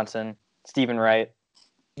 Brian Johnson, Stephen Wright.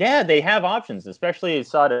 Yeah, they have options. Especially you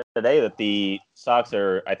saw today that the Sox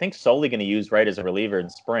are, I think, solely going to use Wright as a reliever in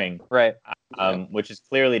spring. Right. Which is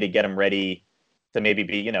clearly to get him ready to maybe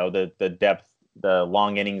be, the depth, the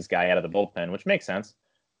long innings guy out of the bullpen, which makes sense.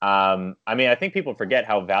 I mean, I think people forget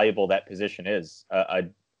how valuable that position is,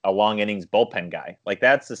 a long innings bullpen guy. Like,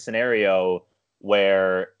 that's a scenario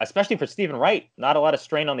where, especially for Stephen Wright, not a lot of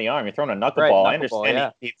strain on the arm. You're throwing a knuckleball. I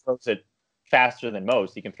understand he throws it faster than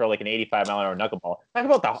most. He can throw like an 85-mile-an-hour knuckleball. Talk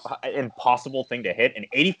about the impossible thing to hit, an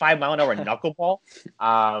 85-mile-an-hour knuckleball.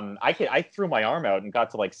 I threw my arm out and got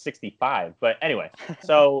to like 65. But anyway,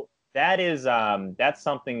 so that's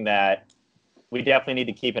something that we definitely need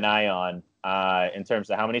to keep an eye on in terms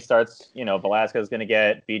of how many starts Velasquez is going to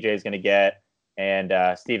get, BJ is going to get, and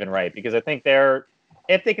Stephen Wright, because I think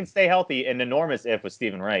if they can stay healthy, an enormous if with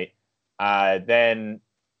Stephen Wright, then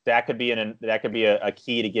that could be a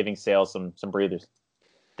key to giving Sale some breathers.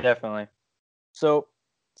 Definitely. So,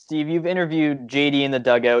 Steve, you've interviewed JD in the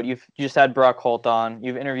dugout. You just had Brock Holt on.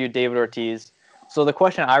 You've interviewed David Ortiz. So the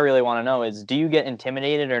question I really want to know is, do you get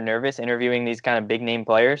intimidated or nervous interviewing these kind of big name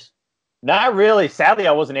players? Not really. Sadly,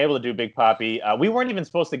 I wasn't able to do Big Papi. We weren't even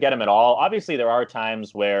supposed to get him at all. Obviously, there are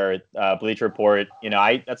times where Bleacher Report,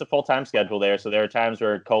 that's a full-time schedule there. So there are times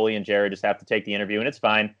where Coley and Jared just have to take the interview, and it's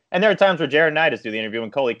fine. And there are times where Jared and I just do the interview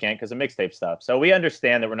and Coley can't because of mixtape stuff. So we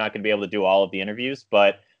understand that we're not going to be able to do all of the interviews.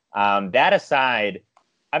 But that aside,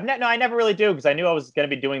 I never really do because I knew I was going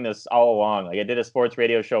to be doing this all along. Like, I did a sports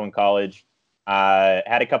radio show in college,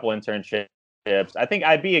 had a couple internships. I think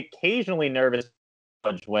I'd be occasionally nervous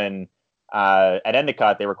when at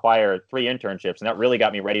Endicott, they require 3 internships, and that really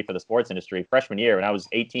got me ready for the sports industry. Freshman year, when I was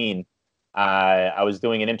 18, I was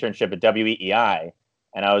doing an internship at WEEI,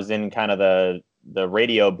 and I was in kind of the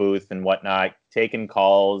radio booth and whatnot, taking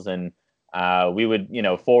calls, and we would,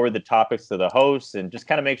 forward the topics to the hosts and just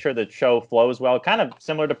kind of make sure the show flows well, kind of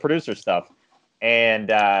similar to producer stuff. And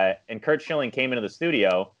Curt Schilling came into the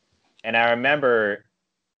studio, and I remember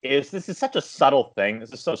this is such a subtle thing.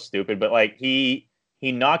 This is so stupid, but like he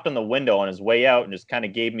knocked on the window on his way out and just kind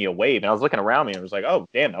of gave me a wave. And I was looking around me and was like, oh,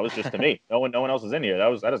 damn, that was just to me. No one else is in here.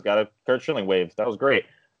 I just got a Curt Schilling wave. That was great.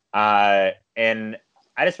 And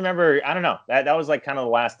I just remember, I don't know, that was like kind of the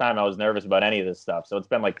last time I was nervous about any of this stuff. So it's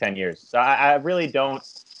been like 10 years. So I really don't,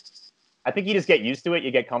 I think you just get used to it. You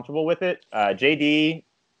get comfortable with it. JD,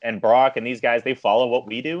 and Brock and these guys, they follow what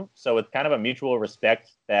we do. So it's kind of a mutual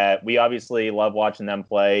respect that we obviously love watching them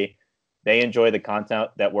play. They enjoy the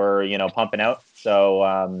content that we're, pumping out.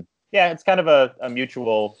 So, yeah, it's kind of a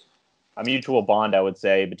mutual bond, I would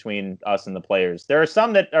say, between us and the players. There are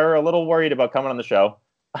some that are a little worried about coming on the show.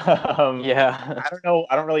 Yeah. I don't know.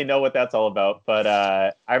 I don't really know what that's all about. But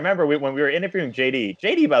I remember when we were interviewing JD.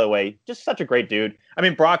 JD, by the way, just such a great dude. I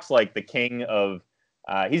mean, Brock's like the king of.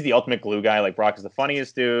 He's the ultimate glue guy. Like Brock is the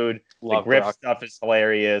funniest dude. Love the grip Brock. stuff is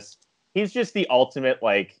hilarious. He's just the ultimate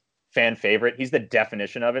like fan favorite. He's the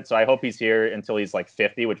definition of it. So I hope he's here until he's like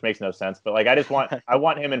 50, which makes no sense. But like I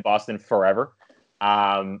want him in Boston forever.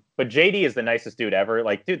 But JD is the nicest dude ever.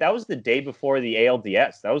 Like, dude, that was the day before the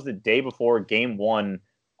ALDS. That was the day before Game 1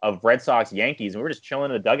 of Red Sox Yankees, and we were just chilling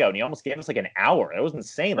in the dugout. And he almost gave us like an hour. It was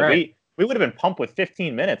insane. Like Right. we would have been pumped with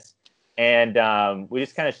 15 minutes, and we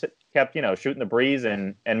just kind of kept shooting the breeze.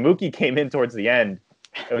 And Mookie came in towards the end.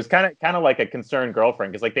 It was kind of like a concerned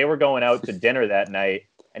girlfriend because like they were going out to dinner that night,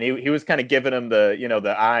 and he was kind of giving him the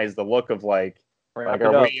the eyes, the look of like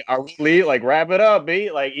are we like wrap it up, B?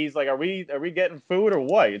 Like he's like, are we getting food or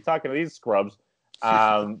what? You're talking to these scrubs.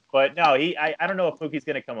 But no, I don't know if Mookie's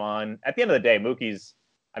gonna come on. At the end of the day, Mookie's.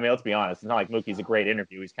 I mean, let's be honest. It's not like Mookie's a great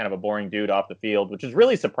interview. He's kind of a boring dude off the field, which is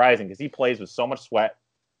really surprising because he plays with so much sweat.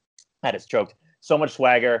 That is choked. So much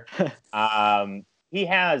swagger.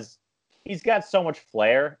 He's got so much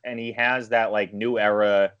flair, and he has that like new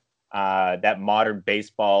era, that modern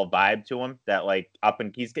baseball vibe to him. That like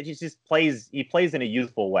he just plays in a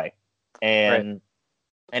youthful way, and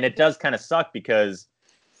it does kind of suck because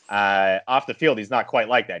off the field he's not quite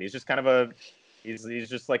like that. He's just kind of He's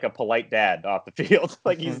just like a polite dad off the field.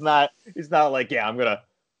 Like he's not like, yeah, I'm gonna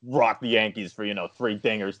rock the Yankees for 3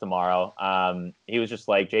 dingers tomorrow. He was just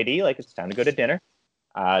like, JD, like it's time to go to dinner.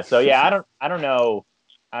 So yeah, I don't know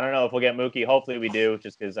if we'll get Mookie. Hopefully we do,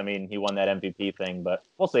 just because I mean he won that MVP thing, but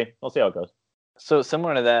we'll see how it goes. So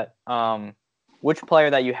similar to that, which player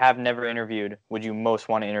that you have never interviewed would you most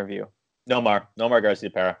want to interview? Nomar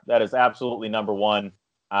Garciaparra. That is absolutely number one.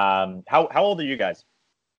 How old are you guys?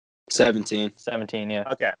 17. 17, yeah.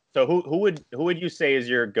 Okay, so who would you say is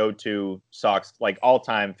your go-to Sox, like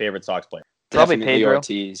all-time favorite Sox player? Probably Definitely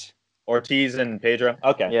Pedro. Ortiz and Pedro.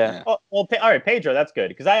 Okay. Yeah. Oh, well, all right, Pedro. That's good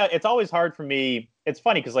because it's always hard for me. It's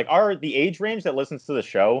funny because like the age range that listens to the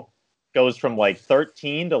show goes from like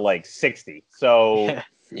 13 to like 60. So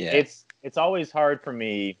Yeah. it's always hard for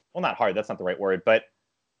me. Well, not hard. That's not the right word, but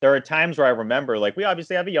there are times where I remember like we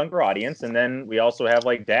obviously have a younger audience, and then we also have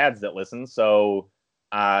like dads that listen. So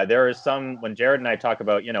there is some when Jared and I talk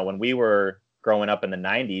about when we were growing up in the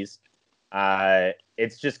 90s.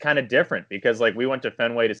 It's just kind of different because like we went to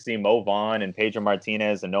Fenway to see Mo Vaughn and Pedro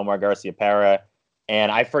Martinez and Nomar Garciaparra,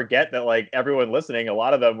 and I forget that like everyone listening, a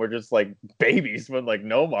lot of them were just like babies when like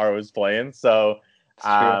Nomar was playing. So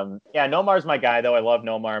yeah, Nomar's my guy though. I love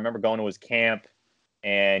Nomar. I remember going to his camp,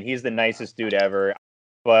 and he's the nicest dude ever.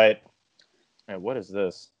 But what is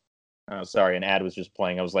this? Oh, sorry, an ad was just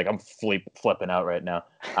playing. I was like, I'm flipping out right now.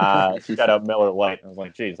 Shut up, Miller Lite. I was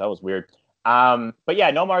like, geez, that was weird. But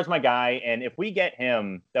yeah, Nomar's my guy, and if we get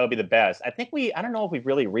him, that would be the best. I don't know if we've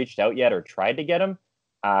really reached out yet or tried to get him,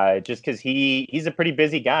 just because he's a pretty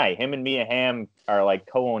busy guy. Him and Mia Hamm are like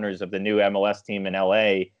co-owners of the new MLS team in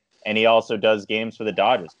LA, and he also does games for the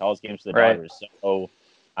Dodgers, calls games for the Dodgers. So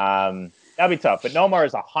that'd be tough. But Nomar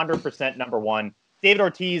is 100% number one. David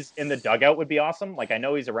Ortiz in the dugout would be awesome. Like I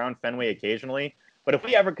know he's around Fenway occasionally, but if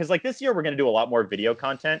we ever, because like this year we're gonna do a lot more video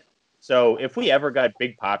content. So if we ever got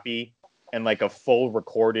Big Papi and like a full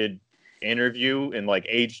recorded interview in like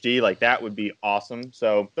HD, like that would be awesome.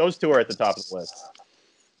 So those two are at the top of the list.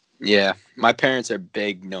 Yeah, my parents are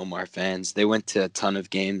big Nomar fans. They went to a ton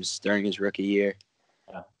of games during his rookie year.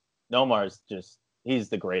 Yeah. Nomar's he's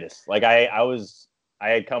the greatest. Like I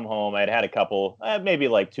had come home, I had a couple, maybe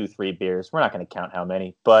like 2-3 beers. We're not going to count how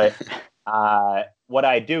many, but what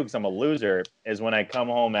I do, because I'm a loser, is when I come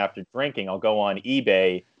home after drinking, I'll go on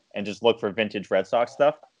eBay and just look for vintage Red Sox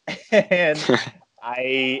stuff. And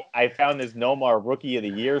I found this Nomar Rookie of the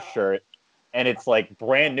Year shirt, and it's like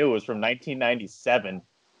brand new. It was from 1997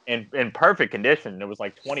 in perfect condition. It was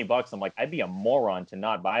like $20. I'm like, I'd be a moron to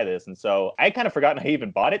not buy this. And so I kind of forgotten I even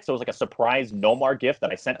bought it. So it was like a surprise Nomar gift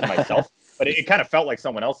that I sent to myself. But it kind of felt like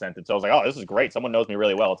someone else sent it. So I was like, oh, this is great. Someone knows me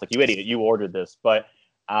really well. It's like, you idiot, you ordered this. But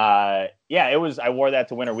yeah, I wore that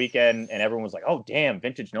to Winter Weekend, and everyone was like, oh, damn,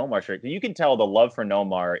 vintage Nomar shirt. You can tell the love for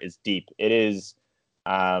Nomar is deep. It is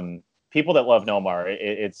people that love Nomar.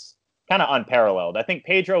 It's kind of unparalleled. I think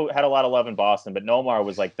Pedro had a lot of love in Boston, but Nomar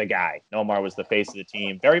was like the guy. Nomar was the face of the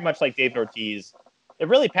team. Very much like David Ortiz. It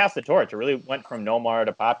really passed the torch. It really went from Nomar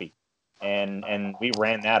to Papi. and we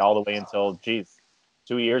ran that all the way until 3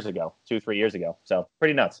 years ago. So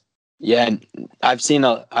pretty nuts. Yeah, and I've seen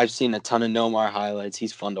a ton of Nomar highlights.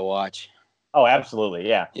 He's fun to watch. Oh, absolutely,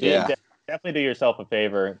 yeah. Yeah. Definitely do yourself a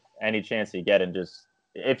favor any chance you get, and just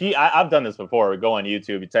I've done this before. Go on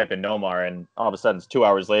YouTube, you type in Nomar, and all of a sudden it's 2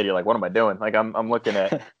 hours later. You're like, what am I doing? Like I'm looking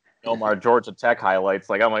at Nomar Georgia Tech highlights.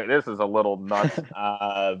 Like I'm like, this is a little nuts.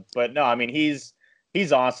 But no, I mean he's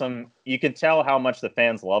awesome. You can tell how much the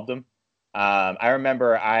fans loved him. I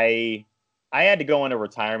remember I had to go into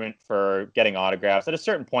retirement for getting autographs. At a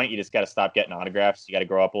certain point, you just got to stop getting autographs. You got to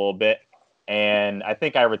grow up a little bit. And I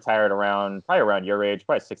think I retired probably around your age,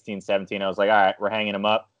 probably 16, 17. I was like, all right, we're hanging him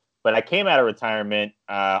up. But I came out of retirement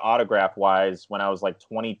autograph-wise when I was like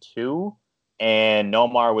 22. And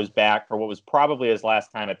Nomar was back for what was probably his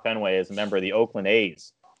last time at Fenway as a member of the Oakland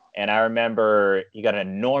A's. And I remember he got an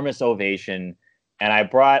enormous ovation. And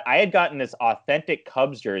I had gotten this authentic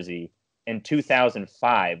Cubs jersey in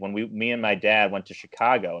 2005 when me and my dad went to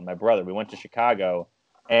Chicago, and my brother, we went to Chicago,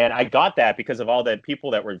 and I got that because of all the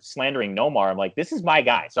people that were slandering Nomar. I'm like, this is my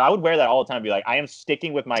guy. So I would wear that all the time, be like, I am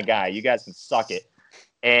sticking with my guy. You guys can suck it.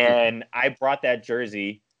 And I brought that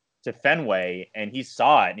jersey to Fenway, and he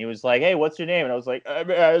saw it, and he was like, hey, what's your name? And I was like,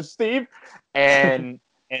 Steve. And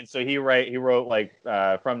so he wrote like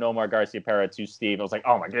from Nomar Garciaparra to Steve. I was like,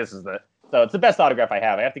 oh my God, so it's the best autograph I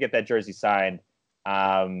have. I have to get that jersey signed.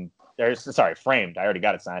 Framed. I already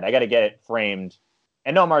got it signed. I got to get it framed.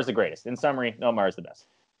 And Nomar's the greatest. In summary, Nomar is the best.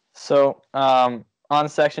 So on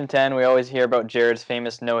Section 10, we always hear about Jared's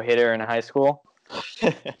famous no-hitter in high school.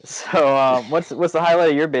 So what's the highlight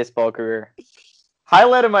of your baseball career?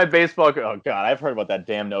 Highlight of my baseball career? Oh, God, I've heard about that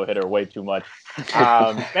damn no-hitter way too much.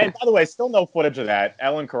 Man, by the way, still no footage of that.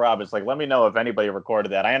 Ellen Carabas, like, let me know if anybody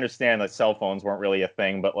recorded that. I understand that cell phones weren't really a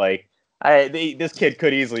thing, but, like, this kid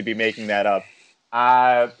could easily be making that up.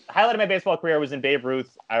 Highlight of my baseball career was in Babe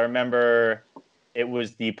Ruth. I remember it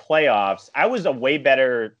was the playoffs. I was a way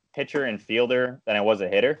better pitcher and fielder than I was a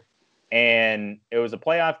hitter. And it was a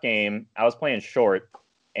playoff game. I was playing short.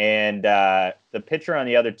 And the pitcher on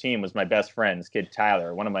the other team was my best friend, this kid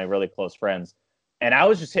Tyler, one of my really close friends. And I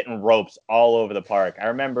was just hitting ropes all over the park. I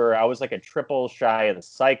remember I was like a triple shy of the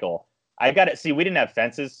cycle. I got it. See, we didn't have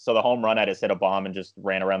fences, so the home run, I just hit a bomb and just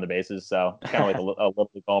ran around the bases. So kind of like a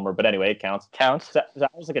little homer, but anyway, it counts. So I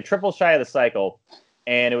was like a triple shy of the cycle,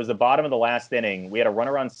 and it was the bottom of the last inning. We had a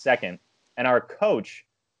runner on second, and our coach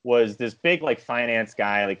was this big like finance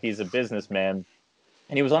guy, like he's a businessman,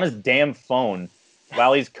 and he was on his damn phone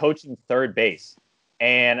while he's coaching third base.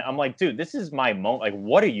 And I'm like, dude, this is my moment. Like,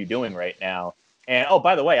 what are you doing right now? And oh,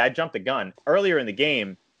 by the way, I jumped the gun earlier in the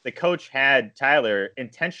game. The coach had Tyler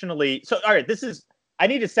intentionally. So, all right, I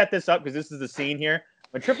need to set this up because this is the scene here.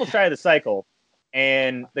 When triple shy of the cycle,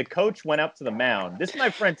 and the coach went up to the mound. This is my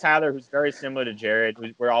friend Tyler, who's very similar to Jared.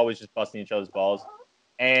 We're always just busting each other's balls.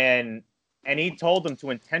 And he told him to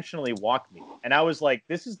intentionally walk me. And I was like,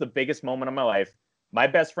 this is the biggest moment of my life. My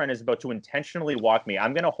best friend is about to intentionally walk me.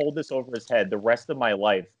 I'm going to hold this over his head the rest of my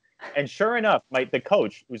life. And sure enough, the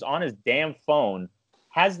coach, who's on his damn phone,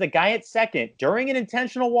 has the guy at second, during an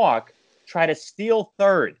intentional walk, try to steal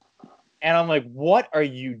third. And I'm like, what are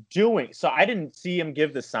you doing? So I didn't see him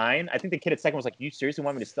give the sign. I think the kid at second was like, you seriously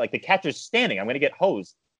want me to, like, the catcher's standing. I'm going to get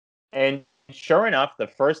hosed. And sure enough, the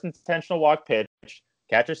first intentional walk pitch,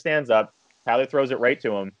 catcher stands up, Tyler throws it right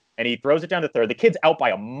to him, and he throws it down to third. The kid's out by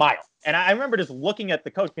a mile. And I remember just looking at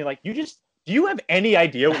the coach being like, do you have any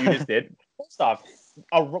idea what you just did? First off,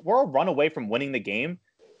 we're a run away from winning the game.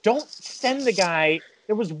 Don't send the guy.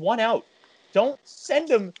 There was one out. Don't send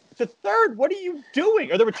him to third. What are you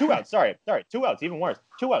doing? Or there were 2 outs. Sorry. 2 outs, even worse.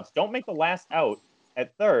 2 outs. Don't make the last out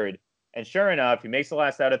at third. And sure enough, he makes the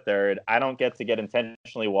last out at third. I don't get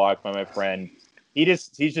intentionally walked by my friend. He's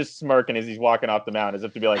just smirking as he's walking off the mound, as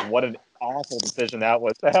if to be like, what an awful decision that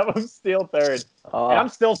was to have him steal third. And I'm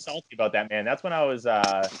still salty about that, man. That's when I was,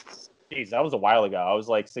 that was a while ago. I was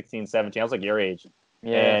like 16, 17. I was like your age.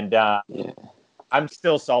 Yeah. And I'm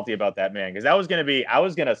still salty about that, man, because I was going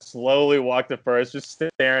to slowly walk to first, just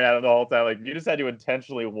staring at him the whole time. Like, you just had to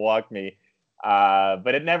intentionally walk me.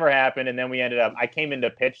 But it never happened. And then I came into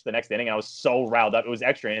pitch the next inning. And I was so riled up. It was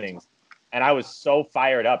extra innings. And I was so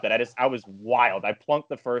fired up that I was wild. I plunked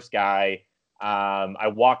the first guy. I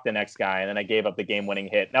walked the next guy, and then I gave up the game-winning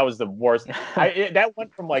hit. That was the worst. That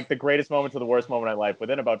went from like the greatest moment to the worst moment of my life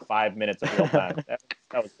within about 5 minutes of real time.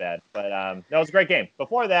 That was bad, but that was a great game.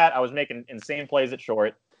 Before that, I was making insane plays at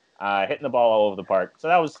short, hitting the ball all over the park. So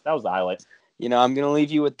that was the highlight. You know, I'm gonna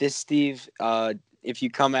leave you with this, Steve. If you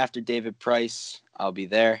come after David Price, I'll be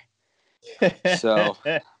there. So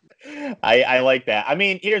I like that. I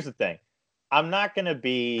mean, here's the thing. I'm not going to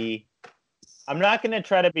be I'm not going to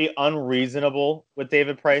try to be unreasonable with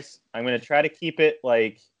David Price. I'm going to try to keep it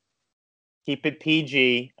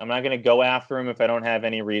PG. I'm not going to go after him if I don't have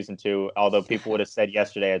any reason to, although people would have said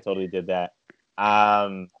yesterday I totally did that.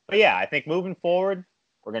 But yeah, I think moving forward,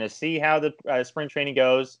 we're going to see how the spring training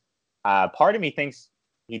goes. Part of me thinks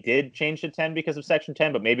he did change to 10 because of Section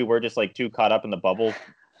 10, but maybe we're just like too caught up in the bubble.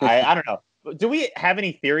 I don't know. Do we have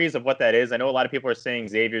any theories of what that is? I know a lot of people are saying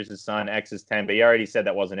Xavier's his son, X is 10, but he already said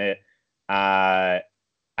that wasn't it. I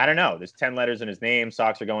don't know. There's 10 letters in his name.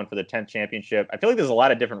 Sox are going for the 10th championship. I feel like there's a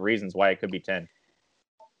lot of different reasons why it could be 10.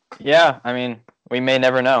 Yeah, I mean, we may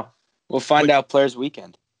never know. We'll find out Players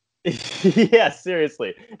Weekend. Yeah,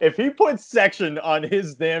 seriously. If he puts Section on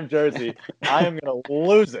his damn jersey, I am going to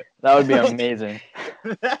lose it. That would be amazing.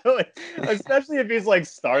 Especially if he's like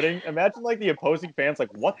starting. Imagine like the opposing fans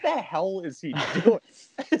like, what the hell is he doing?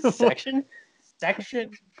 Section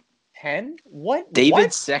 10? What? David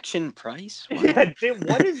What? Section Price? Yeah,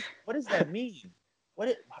 what does that mean?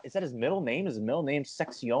 Is that his middle name? Is his middle name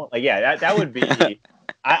Section? Like, yeah, that would be.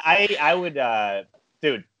 I would,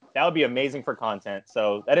 dude. That would be amazing for content.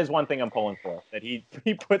 So that is one thing I'm pulling for. That he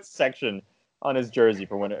puts Section on his jersey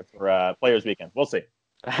for Players Weekend. We'll see.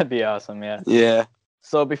 That'd be awesome. Yeah. Yeah.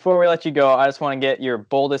 So before we let you go, I just want to get your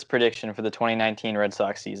boldest prediction for the 2019 Red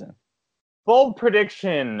Sox season. Bold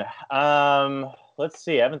prediction. Let's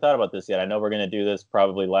see. I haven't thought about this yet. I know we're going to do this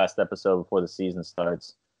probably last episode before the season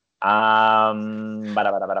starts. Let me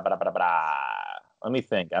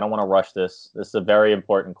think. I don't want to rush this. This is a very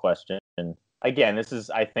important question. Again, this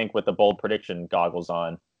is, I think, with the bold prediction goggles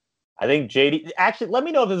on. I think JD... Actually, let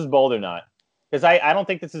me know if this is bold or not. Because I don't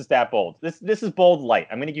think this is that bold. This is bold light.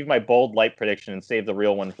 I'm going to give my bold light prediction and save the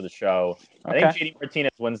real one for the show. Okay. I think JD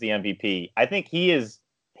Martinez wins the MVP. I think he is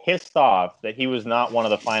pissed off that he was not one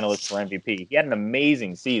of the finalists for MVP. He had an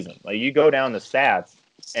amazing season. Like, you go down the stats,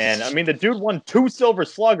 and, I mean, the dude won 2 Silver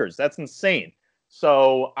Sluggers. That's insane.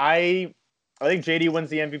 So I think JD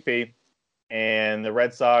wins the MVP, and the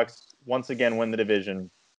Red Sox once again win the division.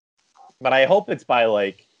 But I hope it's by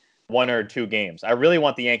like 1 or 2 games. I really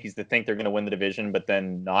want the Yankees to think they're going to win the division, but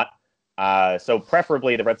then not. So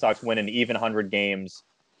preferably the Red Sox win an even 100 games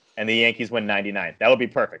and the Yankees win 99. That would be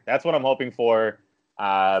perfect. That's what I'm hoping for.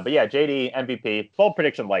 But yeah, JD, MVP. Bold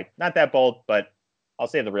prediction light. Not that bold, but I'll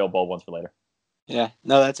save the real bold ones for later. Yeah.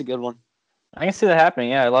 No, that's a good one. I can see that happening.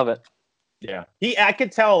 Yeah, I love it. Yeah. I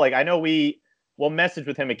could tell, like, I know we'll message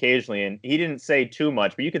with him occasionally, and he didn't say too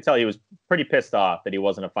much, but you could tell he was pretty pissed off that he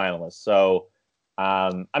wasn't a finalist. So,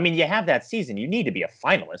 I mean, you have that season. You need to be a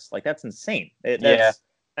finalist. Like, that's insane. Yeah.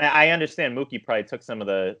 I understand Mookie probably took some of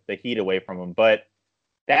the heat away from him, but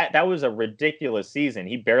that was a ridiculous season.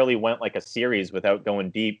 He barely went like a series without going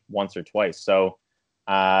deep once or twice. So,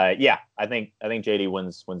 yeah, I think JD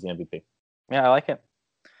wins the MVP. Yeah, I like it.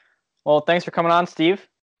 Well, thanks for coming on, Steve.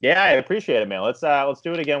 Yeah, I appreciate it, man. Let's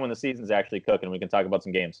do it again when the season's actually cooking and we can talk about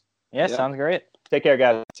some games. Yeah, sounds great. Take care,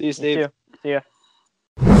 guys. See you, Steve. See ya.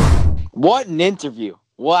 What an interview.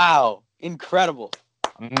 Wow. Incredible.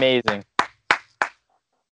 Amazing.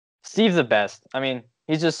 Steve's the best. I mean,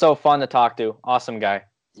 he's just so fun to talk to. Awesome guy.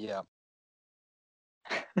 Yeah.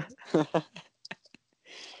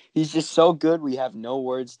 He's just so good. We have no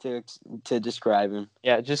words to describe him.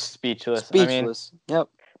 Yeah, just speechless. Speechless. I mean, yep.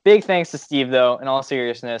 Big thanks to Steve, though, in all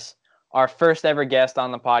seriousness. Our first ever guest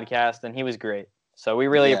on the podcast, and he was great. So we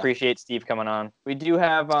really appreciate Steve coming on. We do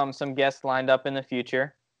have some guests lined up in the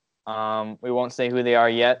future. We won't say who they are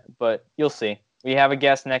yet, but you'll see. We have a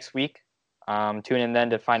guest next week. Tune in then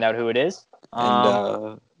to find out who it is.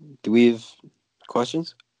 And do we have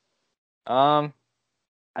questions? I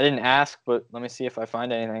didn't ask, but let me see if I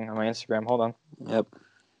find anything on my Instagram. Hold on. Yep.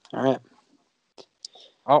 All right.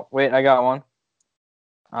 Oh, wait, I got one.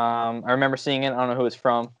 I remember seeing it. I don't know who it's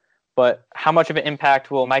from. But how much of an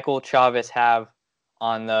impact will Michael Chavis have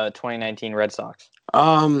on the 2019 Red Sox?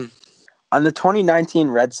 On the 2019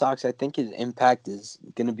 Red Sox, I think his impact is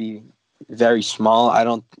going to be very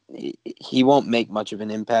small. He won't make much of an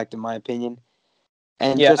impact, in my opinion.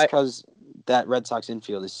 And just because that Red Sox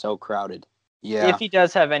infield is so crowded. Yeah. If he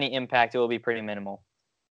does have any impact, it will be pretty minimal.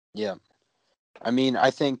 Yeah. I mean,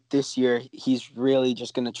 I think this year he's really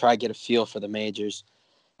just going to try to get a feel for the majors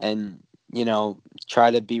and, try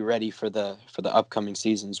to be ready for the upcoming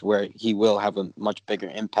seasons where he will have a much bigger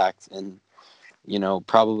impact and,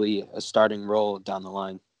 probably a starting role down the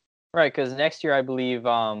line. Right, because next year I believe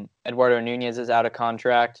Eduardo Nunez is out of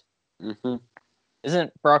contract. Mm-hmm.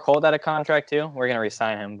 Isn't Brock Holt out of contract too? We're going to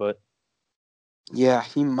re-sign him, but... Yeah,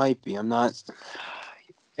 he might be. I'm not...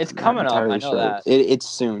 It's coming up, I know that. It's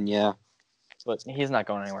soon, yeah. But he's not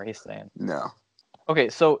going anywhere. He's staying. No. Okay,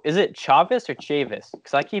 so is it Chavis or Chavis?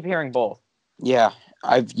 Because I keep hearing both. Yeah,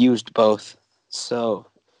 I've used both. So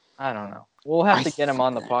I don't know. We'll have to get him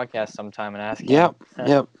on the podcast sometime and ask him.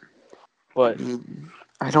 Yep. But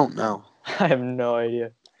I don't know. I have no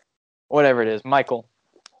idea. Whatever it is, Michael.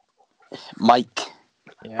 Mike.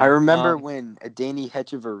 Yeah. I remember when Adani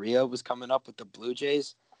Hechavarria was coming up with the Blue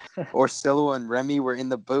Jays, Orsillo and Remy were in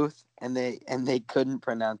the booth, and they couldn't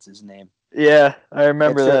pronounce his name. Yeah, I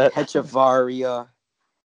remember that. Hechavarria.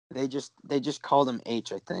 They just called him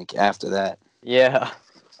H, I think, after that. Yeah.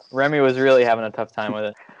 Remy was really having a tough time with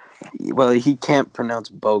it. Well, he can't pronounce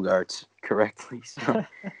Bogarts correctly. So.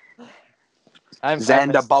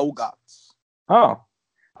 Xander Bogaerts. Oh,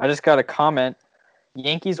 I just got a comment.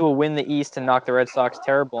 Yankees will win the East and knock the Red Sox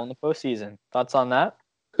terrible in the postseason. Thoughts on that?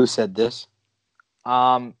 Who said this?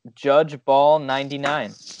 Judge Ball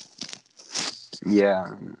 99.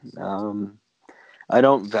 Yeah. I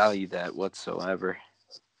don't value that whatsoever.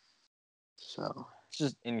 So It's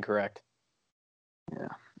just incorrect. Yeah.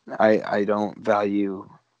 I don't value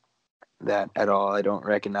that at all. I don't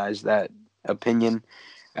recognize that opinion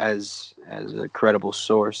as a credible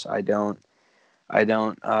source. I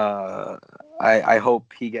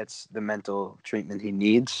hope he gets the mental treatment he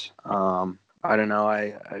needs. I don't know.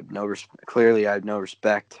 I have no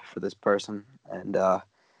respect for this person, and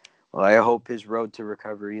I hope his road to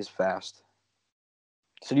recovery is fast.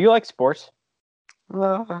 So do you like sports?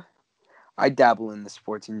 I dabble in the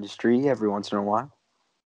sports industry every once in a while.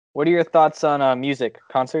 What are your thoughts on music,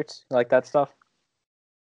 concerts? You like that stuff?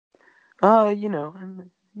 I'm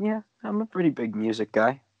a pretty big music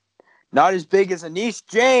guy. Not as big as Anish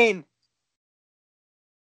Jain.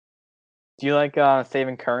 Do you like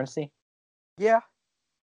Saving Currency? Yeah.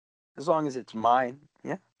 As long as it's mine.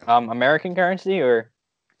 Yeah. American Currency or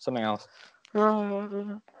something else?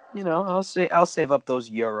 I'll save up those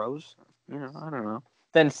euros. I don't know.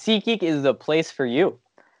 Then SeatGeek is the place for you.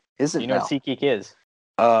 Is it? You know what SeatGeek is?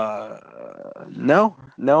 No,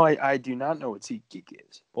 I do not know what SeatGeek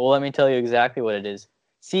is. Well, let me tell you exactly what it is.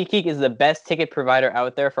 SeatGeek is the best ticket provider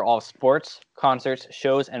out there for all sports, concerts,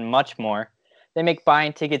 shows, and much more. They make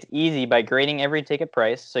buying tickets easy by grading every ticket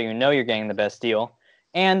price so you know you're getting the best deal.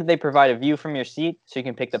 And they provide a view from your seat so you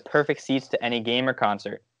can pick the perfect seats to any game or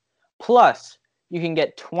concert. Plus, you can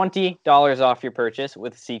get $20 off your purchase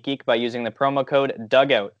with SeatGeek by using the promo code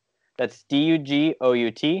DUGOUT. That's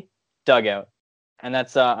DUGOUT, DUGOUT. And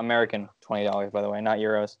that's American $20, by the way, not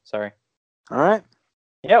euros. Sorry. All right.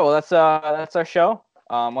 Yeah, well, that's our show.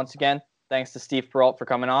 Once again, thanks to Steve Peralt for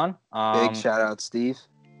coming on. Big shout out, Steve.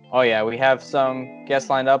 Oh, yeah, we have some guests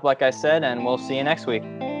lined up, like I said, and we'll see you next week.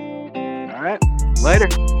 All right. Later.